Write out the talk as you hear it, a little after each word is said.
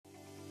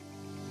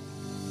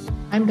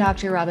I'm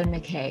Dr. Robin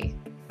McKay.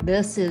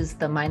 This is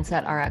the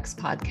Mindset RX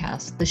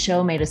podcast, the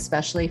show made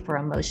especially for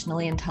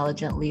emotionally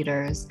intelligent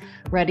leaders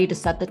ready to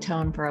set the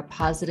tone for a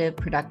positive,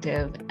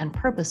 productive, and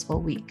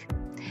purposeful week.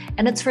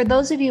 And it's for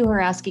those of you who are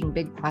asking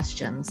big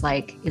questions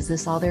like, is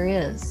this all there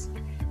is?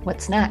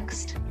 What's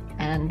next?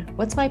 And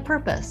what's my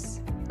purpose?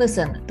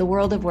 Listen, the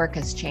world of work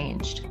has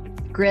changed.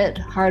 Grit,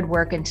 hard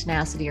work, and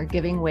tenacity are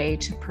giving way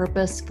to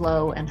purpose,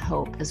 flow, and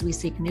hope as we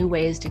seek new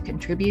ways to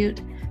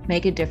contribute,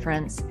 make a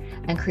difference,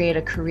 and create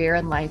a career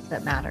and life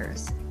that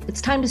matters.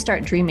 It's time to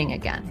start dreaming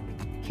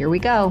again. Here we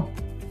go.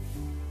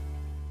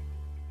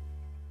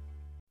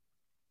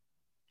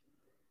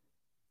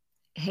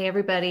 Hey,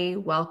 everybody.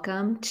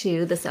 Welcome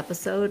to this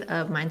episode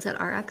of Mindset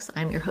RX.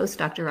 I'm your host,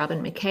 Dr.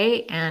 Robin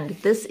McKay, and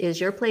this is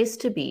your place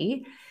to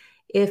be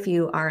if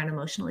you are an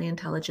emotionally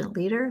intelligent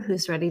leader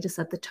who's ready to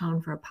set the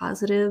tone for a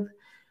positive,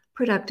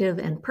 productive,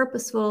 and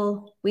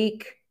purposeful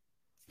week.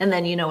 And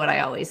then you know what I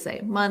always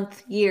say,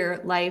 month,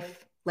 year,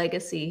 life,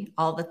 legacy,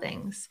 all the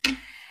things.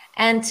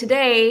 And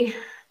today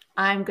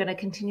I'm going to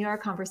continue our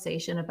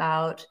conversation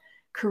about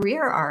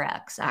career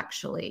RX,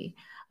 actually,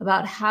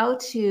 about how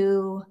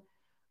to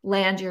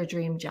land your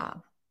dream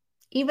job.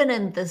 Even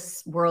in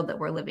this world that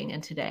we're living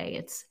in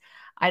today,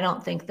 I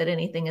don't think that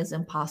anything is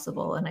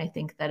impossible. And I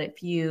think that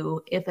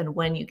if and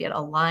when you get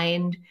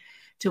aligned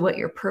to what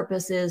your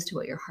purpose is, to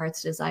what your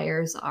heart's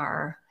desires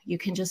are, you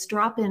can just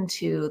drop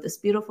into this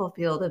beautiful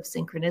field of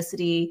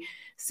synchronicity,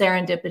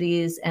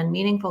 serendipities, and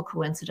meaningful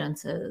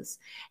coincidences,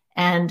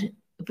 and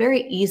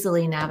very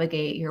easily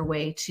navigate your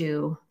way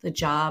to the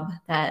job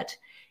that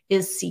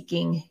is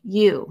seeking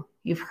you.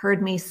 You've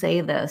heard me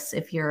say this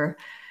if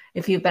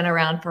you've been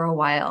around for a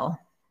while.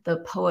 The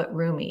poet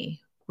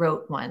Rumi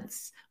wrote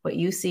once, "What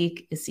you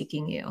seek is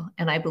seeking you."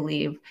 And I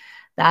believe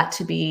that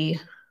to be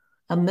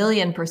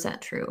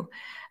 1,000,000% true,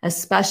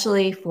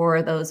 especially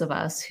for those of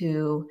us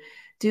who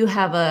do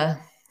have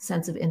a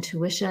sense of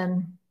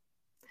intuition,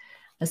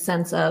 a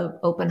sense of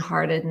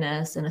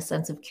open-heartedness, and a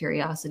sense of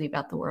curiosity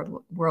about the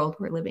world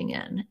we're living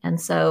in.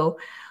 And so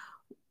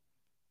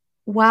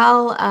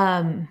while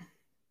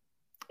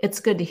it's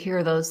good to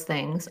hear those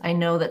things, I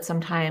know that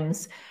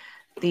sometimes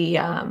the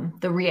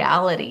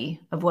reality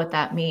of what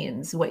that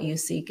means, what you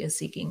seek is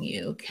seeking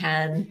you,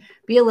 can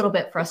be a little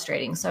bit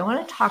frustrating. So I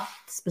want to talk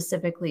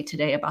specifically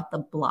today about the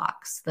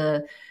blocks,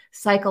 the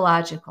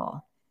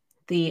psychological,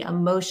 the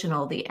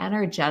emotional, the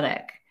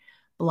energetic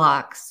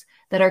blocks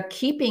that are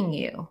keeping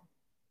you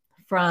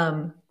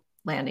from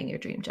landing your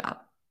dream job.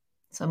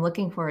 So I'm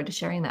looking forward to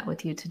sharing that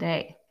with you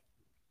today.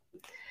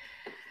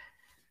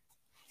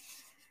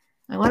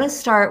 I want to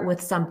start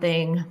with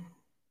something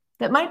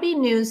that might be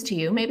news to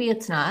you. Maybe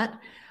it's not.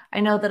 I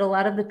know that a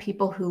lot of the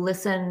people who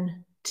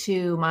listen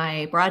to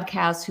my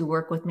broadcasts, who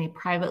work with me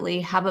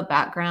privately, have a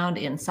background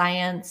in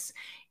science,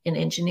 in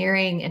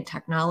engineering, in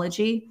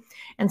technology.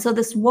 And so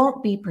this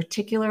won't be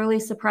particularly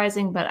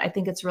surprising, but I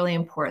think it's really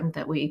important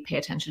that we pay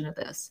attention to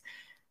this.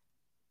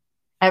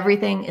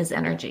 Everything is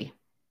energy.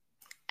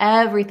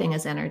 Everything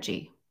is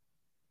energy.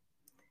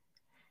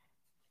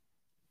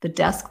 The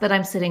desk that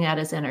I'm sitting at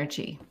is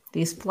energy.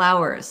 These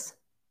flowers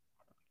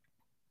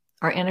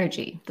are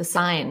energy. The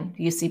sign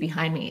you see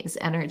behind me is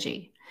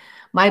energy.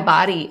 My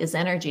body is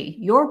energy.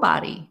 Your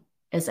body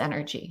is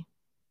energy.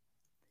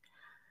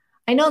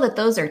 I know that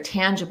those are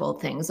tangible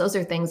things. Those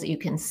are things that you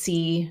can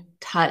see,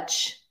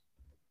 touch,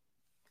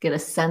 get a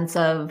sense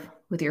of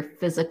with your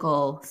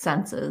physical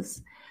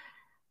senses.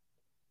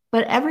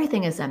 But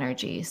everything is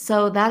energy.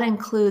 So that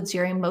includes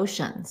your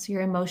emotions.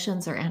 Your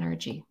emotions are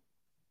energy.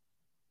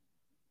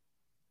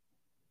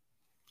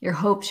 Your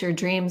hopes, your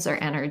dreams are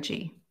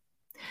energy.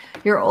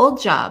 Your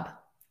old job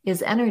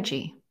is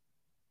energy.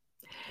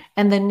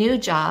 And the new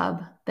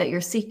job that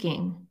you're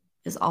seeking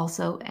is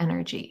also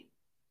energy.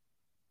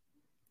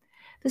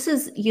 This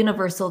is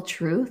universal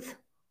truth.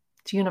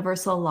 It's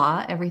universal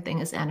law. Everything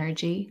is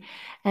energy.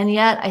 And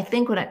yet, I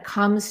think when it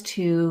comes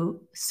to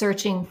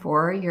searching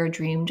for your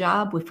dream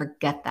job, we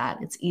forget that.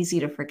 It's easy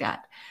to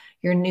forget.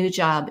 Your new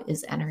job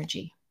is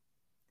energy.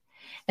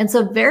 And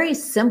so very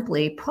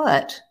simply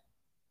put,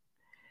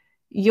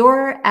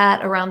 you're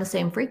at around the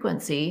same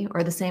frequency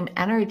or the same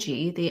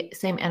energy, the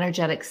same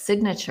energetic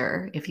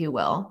signature, if you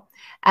will,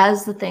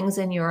 as the things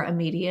in your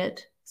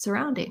immediate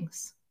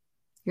surroundings.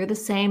 You're the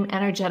same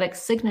energetic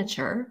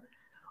signature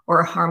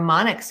or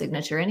harmonic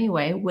signature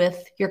anyway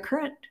with your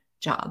current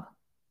job,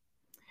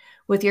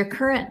 with your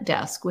current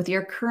desk, with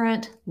your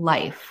current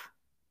life.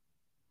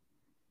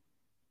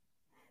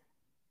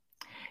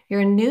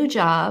 Your new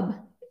job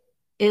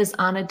is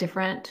on a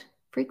different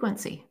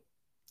frequency.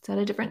 It's at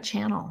a different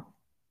channel.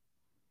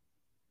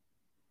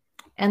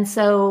 And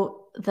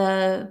so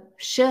the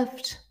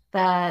shift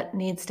that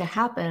needs to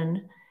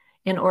happen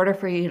in order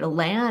for you to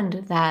land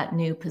that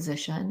new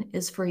position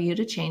is for you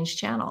to change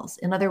channels.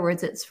 In other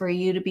words, it's for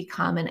you to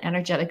become an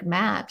energetic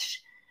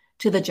match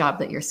to the job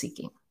that you're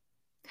seeking,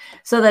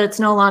 so that it's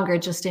no longer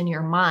just in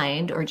your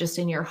mind or just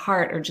in your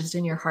heart or just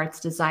in your heart's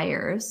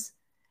desires,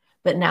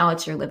 but now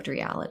it's your lived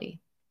reality.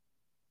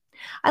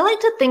 I like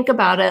to think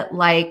about it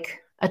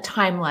like a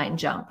timeline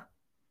jump.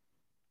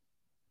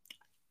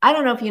 I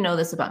don't know if you know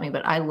this about me,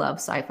 but I love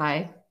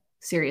sci-fi.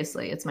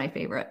 Seriously, it's my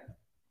favorite.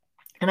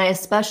 And I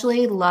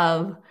especially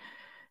love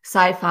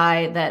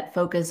sci-fi that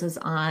focuses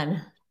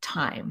on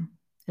time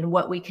and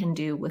what we can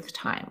do with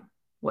time,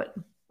 what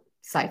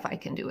sci-fi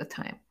can do with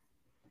time.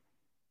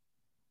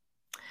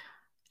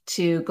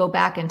 To go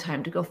back in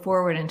time, to go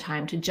forward in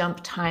time, to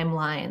jump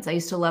timelines. I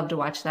used to love to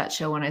watch that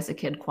show when I was a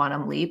kid,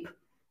 Quantum Leap.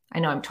 I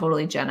know I'm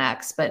totally Gen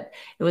X, but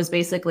it was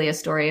basically a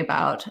story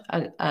about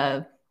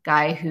a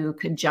guy who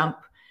could jump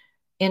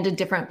into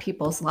different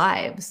people's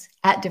lives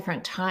at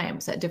different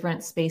times, at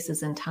different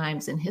spaces and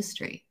times in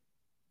history.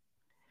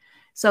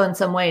 So in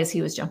some ways,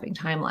 he was jumping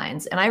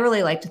timelines. And I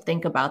really like to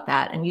think about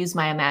that and use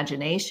my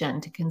imagination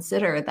to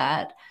consider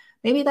that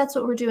maybe that's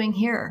what we're doing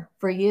here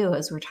for you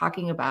as we're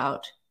talking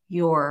about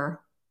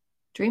your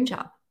dream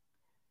job.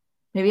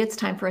 Maybe it's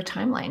time for a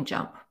timeline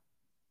jump.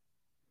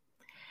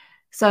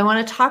 So I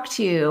want to talk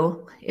to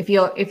you, if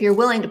you're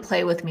willing to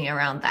play with me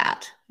around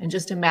that, and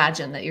just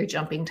imagine that you're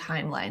jumping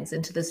timelines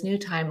into this new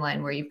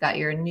timeline where you've got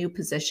your new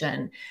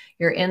position,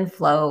 you're in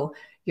flow,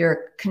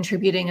 you're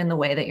contributing in the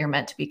way that you're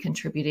meant to be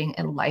contributing,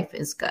 and life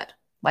is good.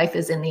 Life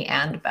is in the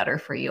end better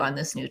for you on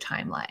this new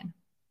timeline.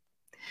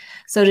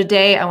 So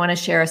today I want to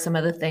share some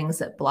of the things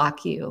that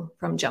block you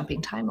from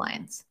jumping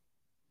timelines.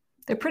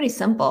 They're pretty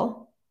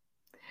simple,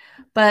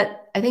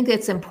 but I think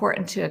it's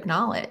important to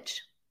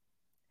acknowledge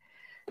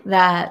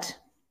that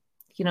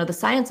the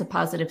science of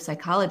positive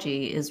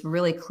psychology is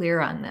really clear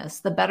on this.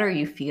 The better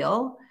you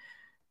feel,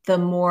 the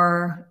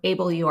more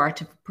able you are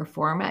to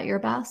perform at your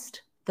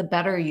best. The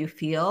better you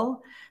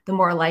feel, the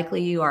more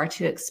likely you are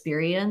to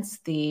experience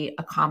the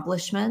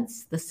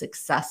accomplishments, the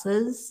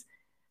successes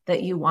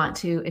that you want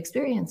to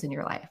experience in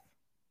your life.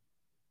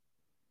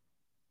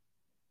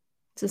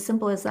 It's as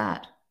simple as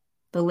that.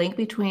 The link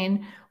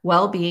between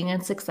well-being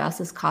and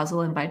success is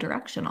causal and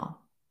bidirectional.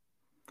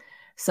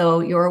 So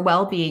your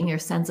well-being, your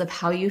sense of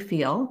how you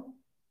feel,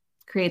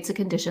 creates the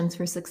conditions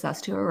for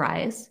success to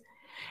arise.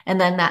 And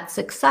then that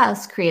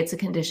success creates the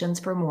conditions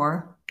for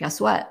more,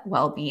 guess what?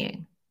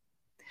 Well-being.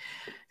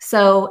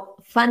 So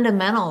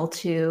fundamental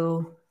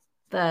to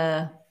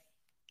the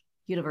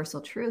universal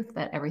truth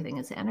that everything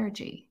is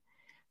energy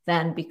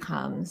then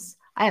becomes,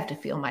 I have to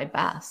feel my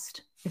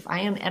best. If I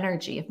am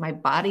energy, if my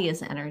body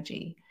is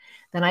energy,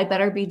 then I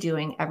better be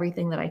doing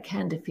everything that I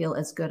can to feel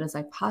as good as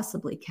I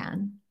possibly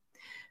can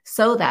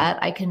so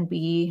that I can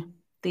be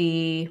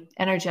the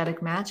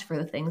energetic match for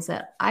the things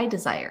that I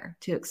desire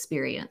to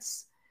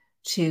experience,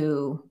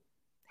 to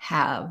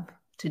have,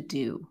 to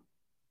do.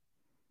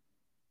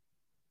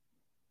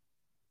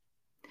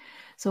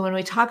 So when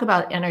we talk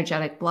about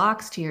energetic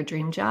blocks to your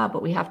dream job,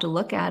 what we have to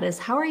look at is,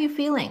 how are you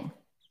feeling?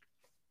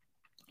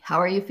 How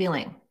are you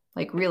feeling?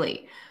 Like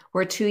really,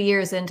 we're 2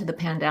 years into the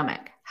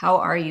pandemic. How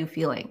are you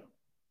feeling?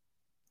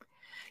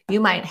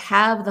 You might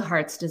have the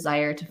heart's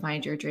desire to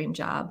find your dream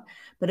job,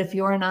 but if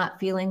you're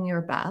not feeling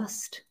your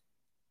best,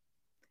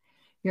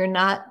 you're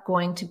not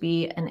going to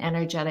be an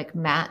energetic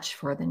match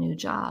for the new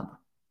job,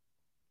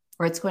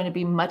 or it's going to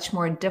be much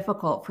more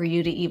difficult for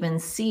you to even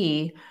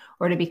see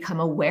or to become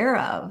aware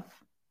of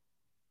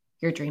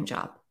your dream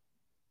job.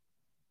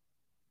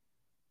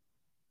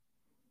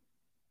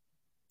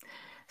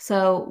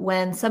 So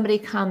when somebody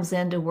comes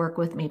in to work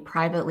with me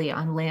privately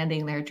on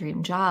landing their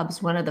dream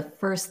jobs, one of the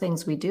first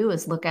things we do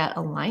is look at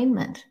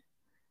alignment.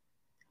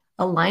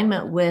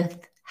 Alignment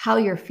with how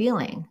you're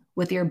feeling,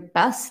 with your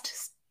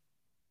best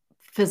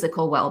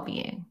physical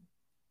well-being.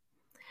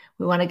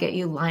 We want to get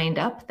you lined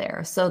up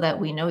there so that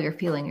we know you're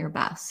feeling your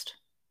best.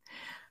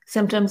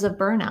 Symptoms of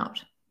burnout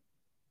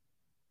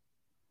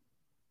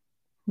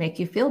make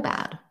you feel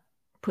bad,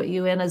 put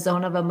you in a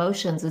zone of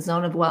emotions, a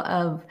zone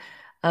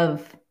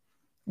of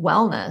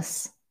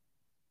wellness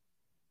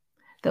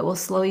that will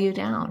slow you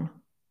down,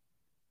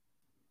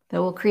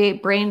 that will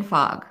create brain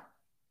fog,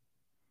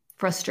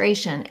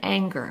 frustration,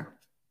 anger,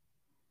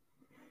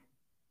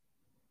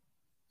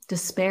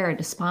 despair,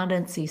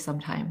 despondency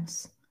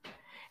sometimes.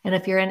 And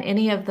if you're in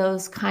any of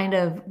those kind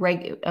of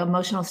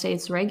emotional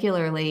states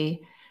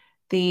regularly,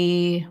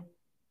 the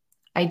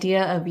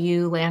idea of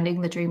you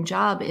landing the dream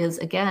job is,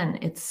 again,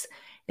 it's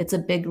a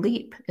big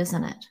leap,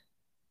 isn't it?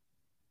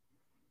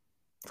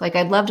 It's like,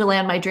 I'd love to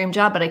land my dream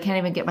job, but I can't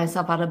even get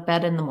myself out of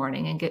bed in the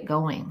morning and get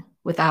going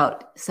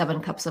without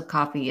 7 cups of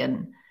coffee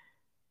and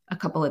a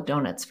couple of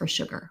donuts for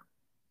sugar.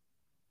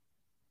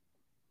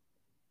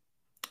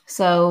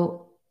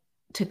 So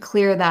to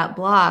clear that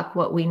block,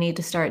 what we need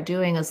to start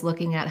doing is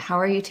looking at, how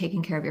are you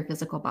taking care of your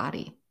physical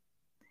body?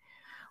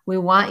 We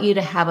want you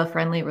to have a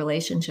friendly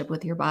relationship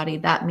with your body.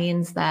 That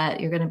means that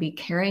you're going to be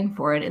caring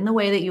for it in the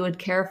way that you would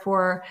care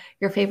for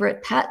your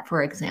favorite pet,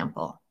 for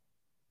example.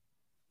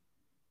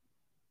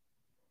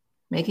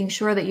 Making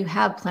sure that you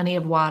have plenty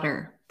of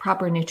water,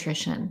 proper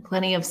nutrition,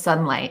 plenty of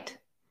sunlight,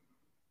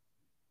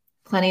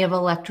 plenty of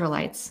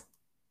electrolytes.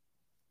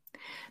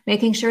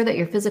 Making sure that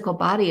your physical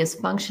body is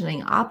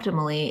functioning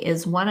optimally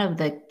is one of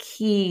the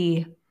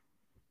key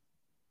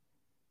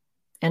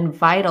and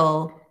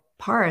vital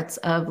parts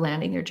of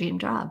landing your dream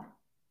job.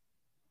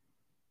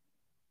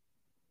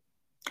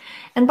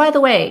 And by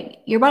the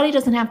way, your body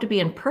doesn't have to be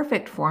in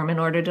perfect form in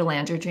order to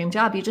land your dream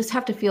job. You just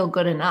have to feel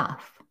good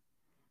enough.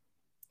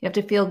 You have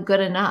to feel good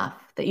enough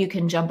that you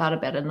can jump out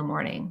of bed in the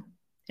morning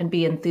and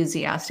be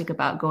enthusiastic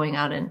about going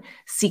out and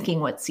seeking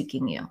what's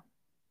seeking you.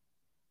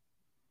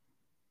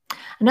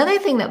 Another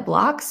thing that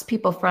blocks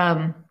people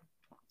from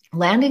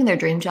landing their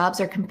dream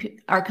jobs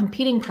are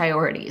competing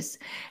priorities.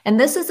 And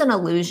this is an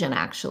illusion,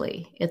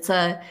 actually. It's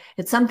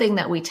something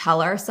that we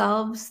tell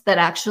ourselves that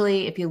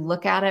actually, if you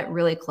look at it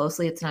really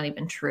closely, it's not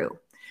even true.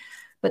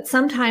 But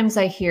sometimes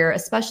I hear,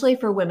 especially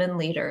for women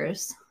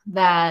leaders,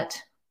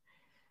 that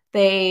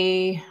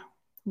they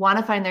want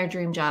to find their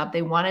dream job.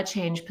 They want to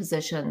change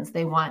positions.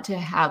 They want to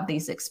have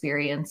these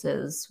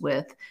experiences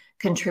with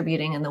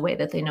contributing in the way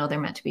that they know they're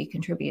meant to be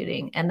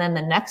contributing. And then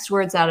the next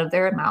words out of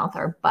their mouth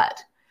are,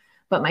 but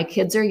my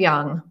kids are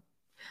young,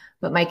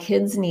 but my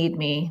kids need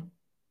me.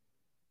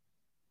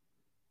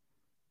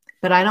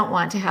 But I don't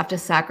want to have to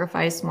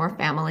sacrifice more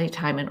family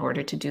time in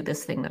order to do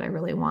this thing that I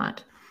really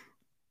want.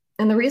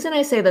 And the reason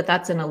I say that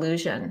that's an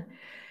illusion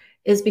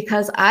is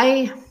because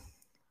I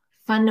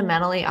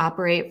fundamentally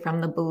operate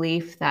from the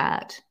belief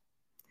that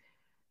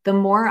the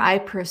more I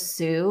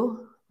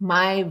pursue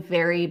my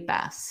very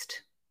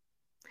best,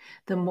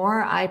 the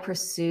more I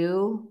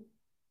pursue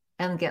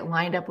and get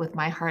lined up with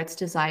my heart's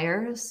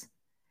desires,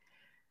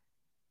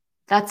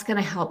 that's going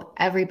to help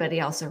everybody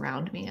else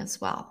around me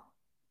as well.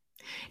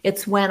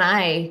 It's when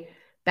I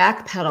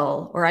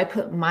backpedal or I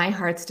put my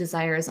heart's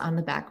desires on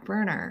the back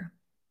burner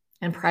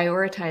and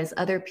prioritize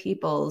other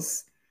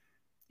people's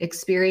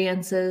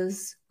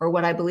experiences or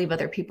what I believe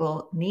other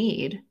people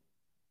need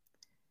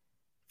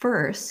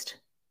first,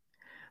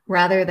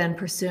 rather than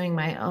pursuing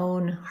my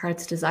own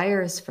heart's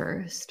desires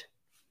first.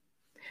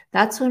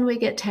 That's when we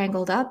get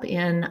tangled up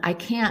in, I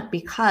can't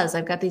because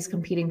I've got these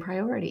competing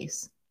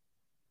priorities.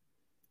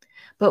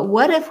 But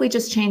what if we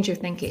just change your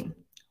thinking?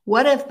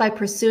 What if by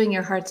pursuing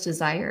your heart's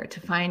desire to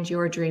find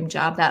your dream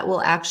job, that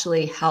will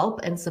actually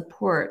help and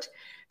support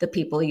the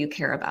people you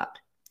care about,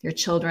 your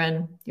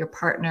children, your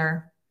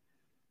partner,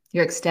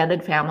 your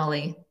extended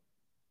family,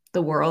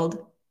 the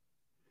world?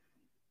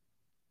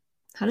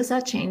 How does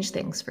that change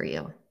things for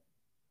you?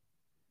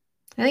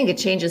 I think it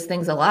changes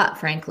things a lot,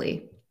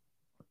 frankly.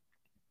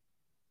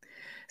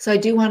 So I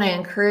do want to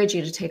encourage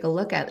you to take a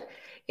look at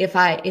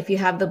if you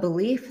have the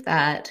belief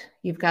that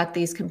you've got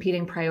these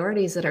competing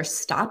priorities that are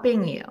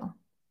stopping you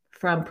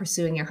from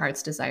pursuing your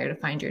heart's desire to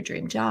find your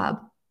dream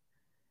job,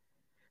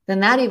 then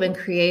that even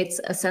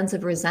creates a sense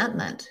of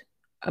resentment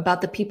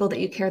about the people that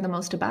you care the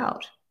most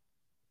about.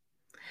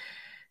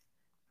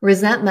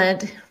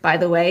 Resentment, by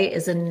the way,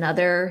 is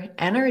another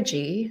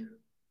energy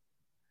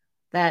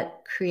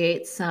that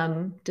creates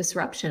some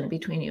disruption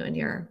between you and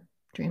your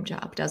dream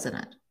job, doesn't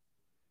it?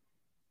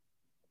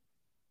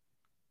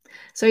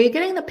 So are you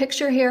getting the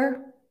picture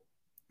here?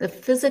 The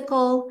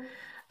physical,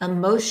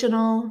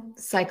 emotional,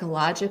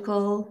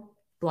 psychological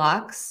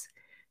blocks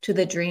to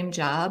the dream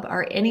job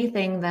are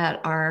anything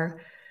that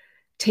are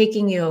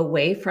taking you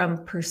away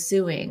from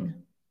pursuing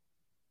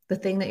the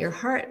thing that your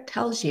heart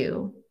tells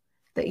you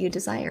that you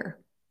desire.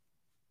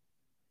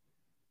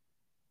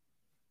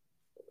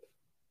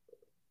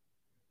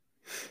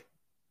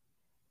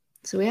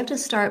 So we have to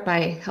start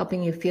by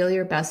helping you feel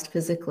your best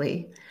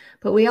physically,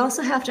 but we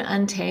also have to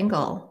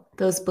untangle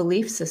those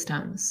belief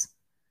systems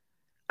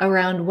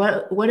around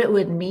what it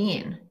would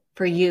mean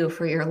for you,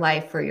 for your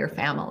life, for your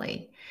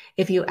family,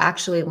 if you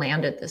actually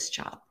landed this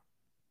job.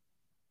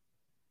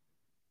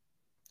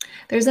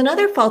 There's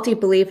another faulty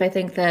belief I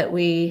think that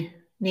we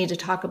need to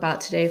talk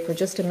about today for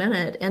just a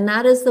minute, and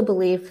that is the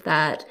belief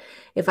that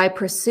if I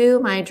pursue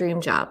my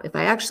dream job, if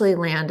I actually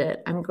land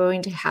it, I'm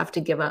going to have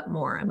to give up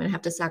more. I'm going to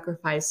have to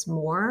sacrifice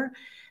more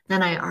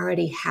than I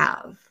already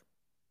have.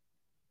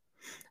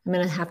 I'm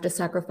going to have to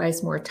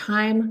sacrifice more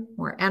time,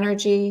 more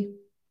energy,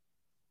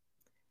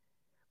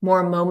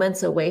 more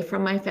moments away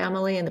from my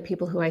family and the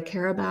people who I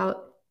care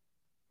about.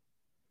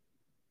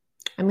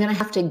 I'm going to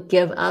have to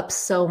give up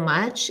so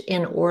much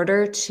in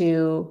order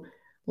to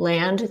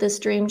land this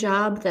dream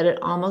job that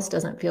it almost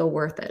doesn't feel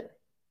worth it.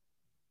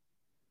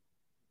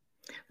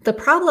 The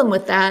problem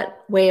with that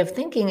way of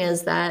thinking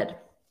is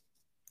that,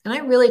 and I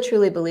really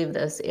truly believe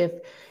this, if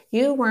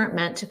you weren't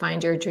meant to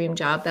find your dream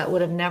job, that would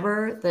have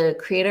never, the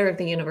creator of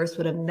the universe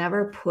would have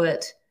never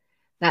put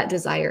that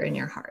desire in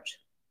your heart.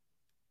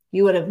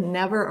 You would have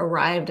never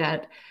arrived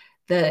at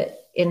the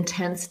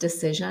intense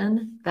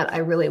decision that I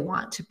really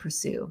want to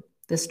pursue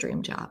this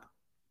dream job.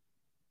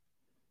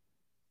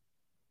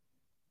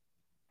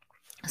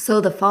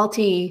 So the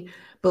faulty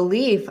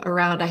belief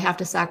around I have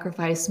to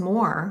sacrifice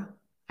more,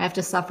 I have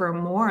to suffer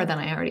more than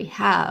I already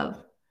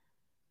have,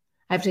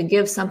 I have to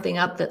give something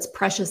up that's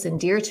precious and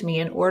dear to me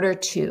in order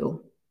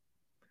to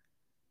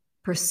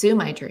pursue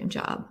my dream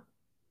job.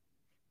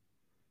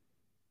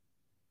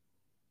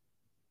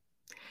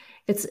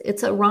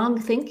 It's a wrong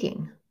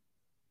thinking.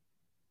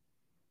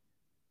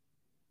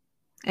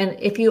 And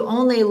if you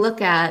only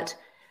look at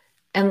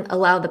and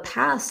allow the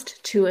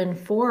past to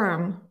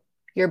inform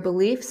your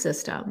belief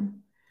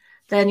system,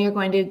 then you're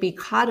going to be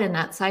caught in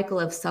that cycle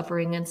of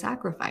suffering and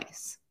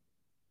sacrifice.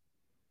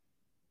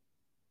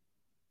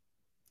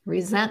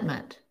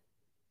 resentment,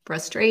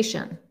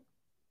 frustration.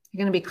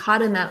 You're going to be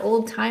caught in that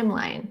old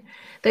timeline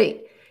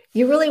that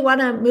you really want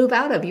to move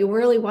out of, you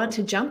really want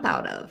to jump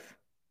out of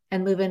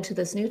and move into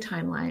this new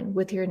timeline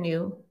with your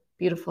new,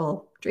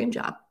 beautiful dream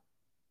job.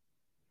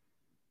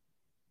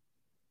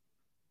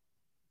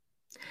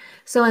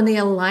 So in the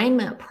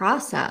alignment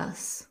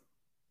process,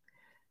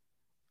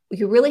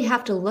 you really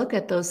have to look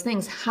at those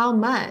things. How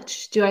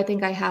much do I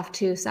think I have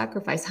to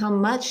sacrifice? How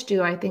much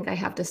do I think I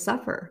have to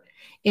suffer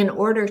in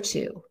order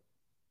to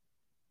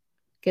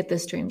get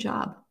this dream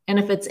job? And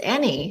if it's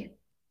any,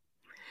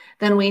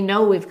 then we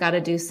know we've got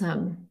to do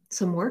some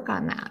work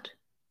on that.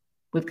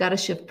 We've got to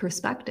shift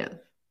perspective.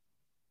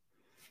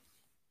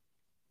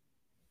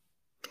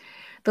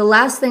 The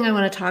last thing I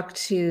want to talk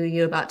to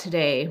you about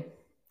today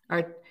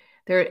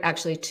there are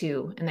actually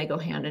two, and they go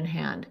hand in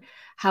hand.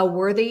 How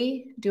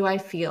worthy do I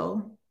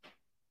feel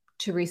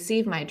to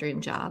receive my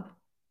dream job?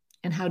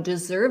 And how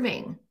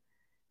deserving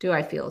do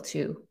I feel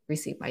to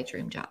receive my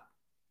dream job?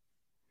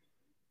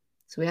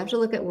 So we have to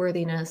look at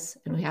worthiness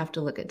and we have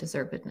to look at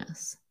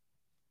deservedness.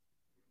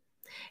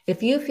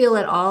 If you feel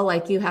at all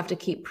like you have to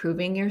keep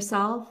proving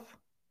yourself,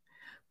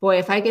 boy,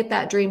 if I get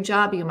that dream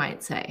job, you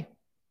might say,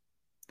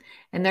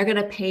 and they're going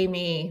to pay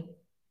me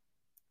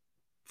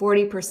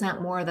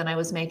 40% more than I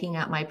was making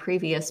at my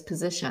previous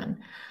position,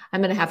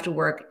 I'm going to have to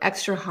work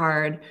extra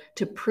hard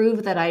to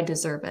prove that I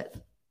deserve it.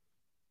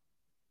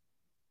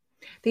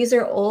 These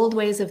are old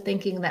ways of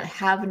thinking that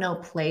have no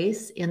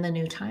place in the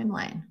new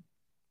timeline.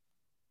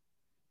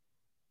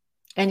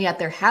 And yet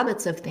they're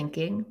habits of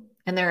thinking,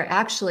 and they're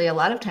actually a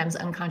lot of times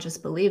unconscious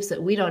beliefs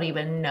that we don't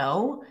even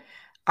know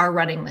are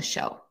running the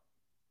show.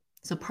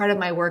 So part of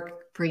my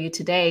work for you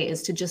today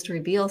is to just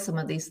reveal some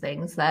of these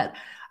things that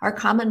are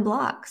common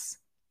blocks.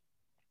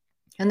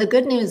 And the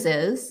good news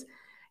is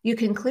you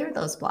can clear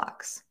those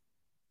blocks.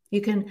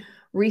 You can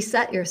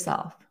reset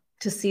yourself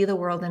to see the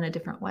world in a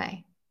different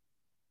way.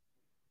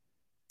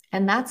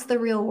 And that's the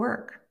real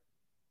work.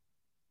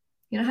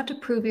 You don't have to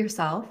prove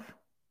yourself.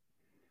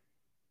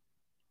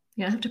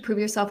 You don't have to prove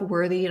yourself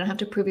worthy. You don't have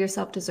to prove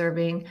yourself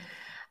deserving.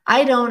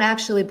 I don't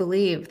actually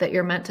believe that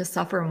you're meant to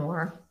suffer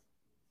more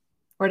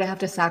or to have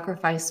to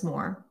sacrifice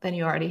more than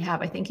you already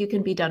have. I think you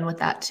can be done with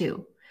that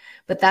too.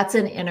 But that's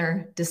an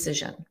inner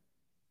decision.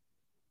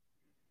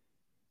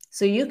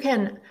 So you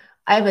can,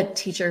 I have a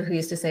teacher who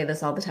used to say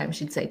this all the time.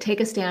 She'd say, take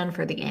a stand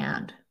for the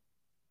and.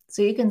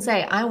 So you can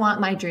say, I want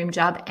my dream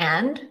job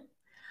and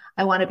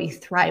I want to be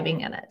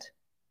thriving in it,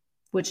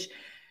 which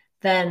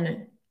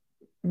then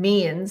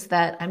means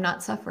that I'm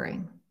not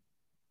suffering.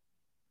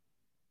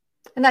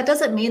 And that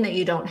doesn't mean that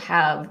you don't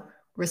have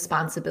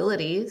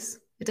responsibilities.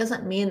 It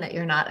doesn't mean that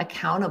you're not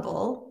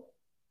accountable.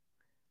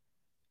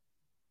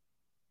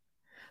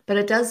 But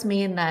it does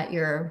mean that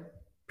your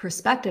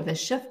perspective has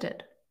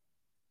shifted,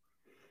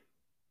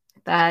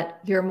 that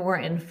you're more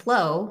in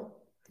flow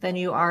than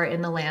you are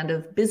in the land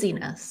of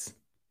busyness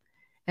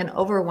and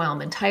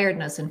overwhelm and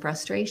tiredness and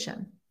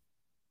frustration.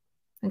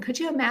 And could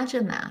you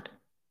imagine that?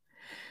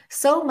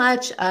 So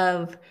much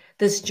of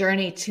this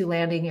journey to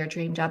landing your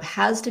dream job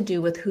has to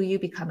do with who you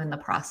become in the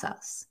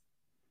process.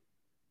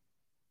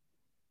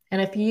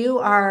 And if you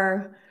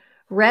are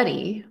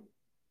ready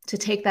to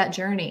take that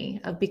journey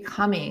of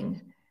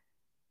becoming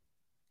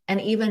an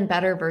even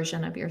better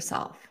version of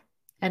yourself,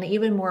 an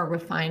even more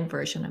refined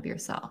version of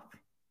yourself,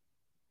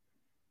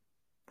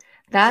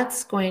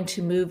 that's going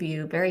to move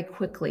you very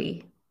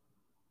quickly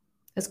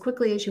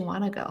as you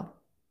want to go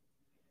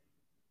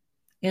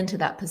into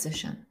that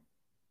position.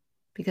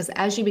 Because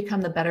as you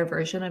become the better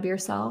version of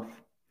yourself,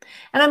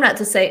 and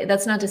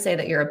that's not to say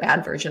that you're a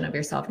bad version of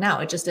yourself now,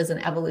 it just is an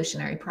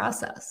evolutionary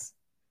process.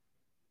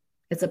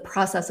 It's a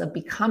process of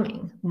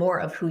becoming more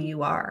of who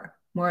you are,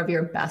 more of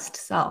your best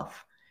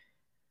self,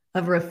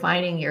 of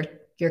refining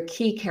your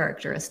key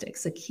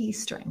characteristics, the key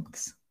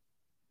strengths.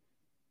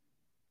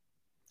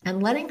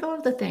 And letting go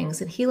of the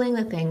things and healing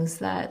the things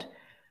that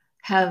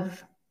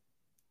have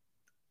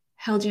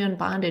held you in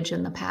bondage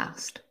in the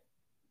past.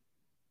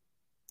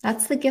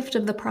 That's the gift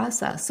of the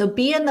process. So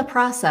be in the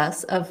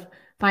process of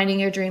finding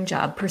your dream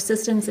job.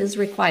 Persistence is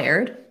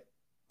required,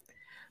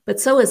 but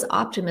so is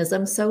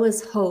optimism, so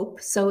is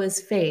hope, so is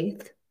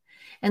faith,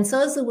 and so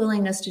is the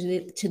willingness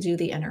to do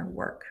the inner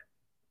work.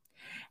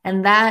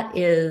 And that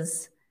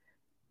is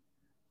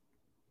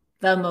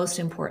the most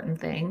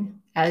important thing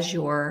as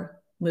you're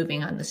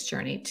moving on this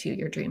journey to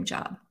your dream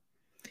job.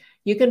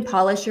 You can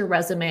polish your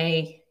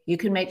resume. You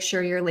can make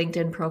sure your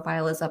LinkedIn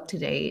profile is up to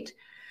date.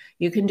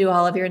 You can do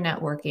all of your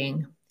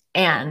networking.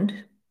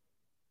 And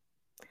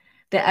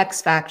the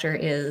X factor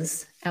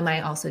is, am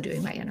I also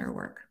doing my inner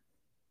work?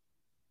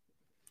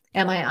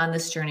 Am I on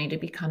this journey to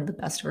become the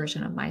best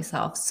version of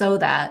myself so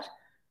that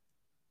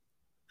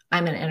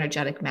I'm an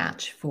energetic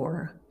match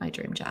for my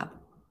dream job?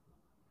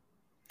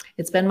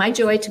 It's been my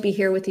joy to be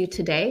here with you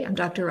today. I'm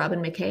Dr. Robin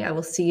McKay. I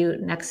will see you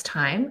next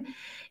time.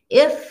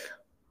 If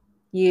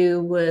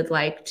you would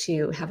like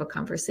to have a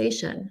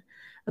conversation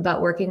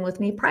about working with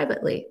me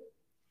privately,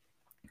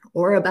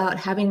 or about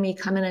having me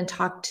come in and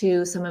talk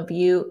to some of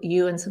you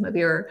and some of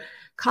your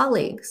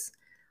colleagues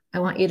I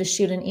want you to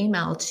shoot an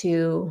email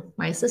to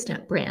my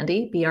assistant,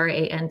 Brandy,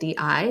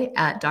 Brandi,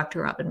 at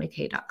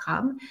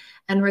drrobinmckay.com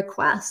and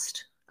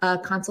request a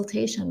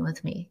consultation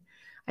with me.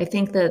 I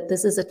think that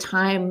this is a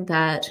time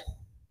that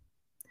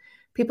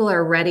people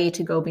are ready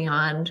to go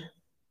beyond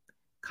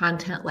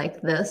content like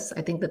this.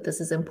 I think that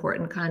this is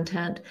important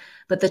content,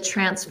 but the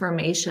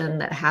transformation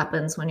that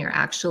happens when you're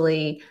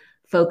actually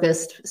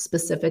focused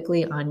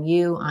specifically on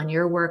you, on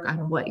your work,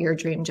 on what your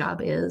dream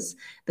job is.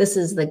 This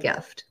is the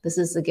gift. This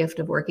is the gift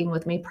of working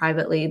with me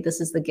privately.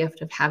 This is the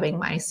gift of having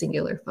my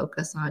singular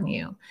focus on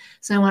you.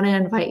 So I want to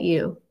invite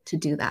you to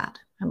do that.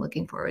 I'm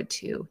looking forward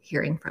to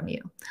hearing from you.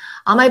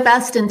 All my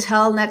best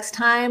until next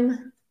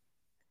time.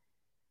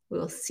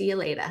 We'll see you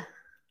later.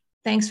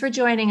 Thanks for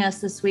joining us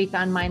this week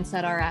on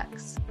Mindset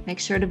RX. Make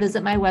sure to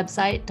visit my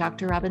website,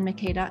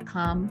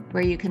 drrobinmckay.com,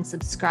 where you can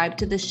subscribe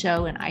to the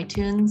show in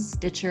iTunes,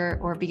 Stitcher,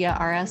 or via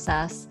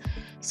RSS,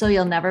 so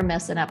you'll never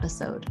miss an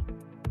episode.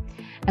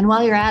 And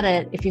while you're at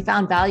it, if you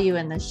found value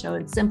in this show,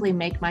 it'd simply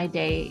make my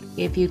day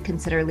if you'd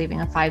consider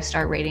leaving a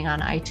 5-star rating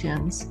on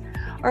iTunes.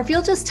 Or if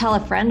you'll just tell a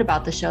friend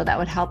about the show, that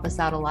would help us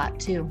out a lot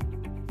too.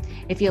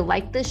 If you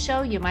like this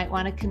show, you might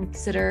want to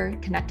consider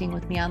connecting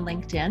with me on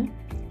LinkedIn.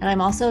 And I'm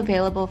also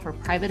available for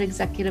private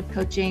executive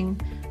coaching,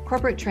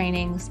 corporate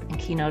trainings, and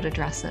keynote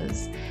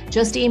addresses.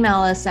 Just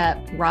email us at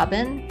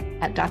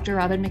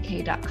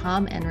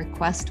robin@drrobinmckay.com and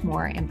request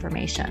more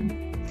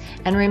information.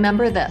 And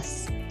remember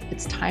this,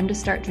 it's time to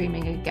start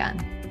dreaming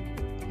again.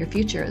 Your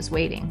future is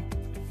waiting.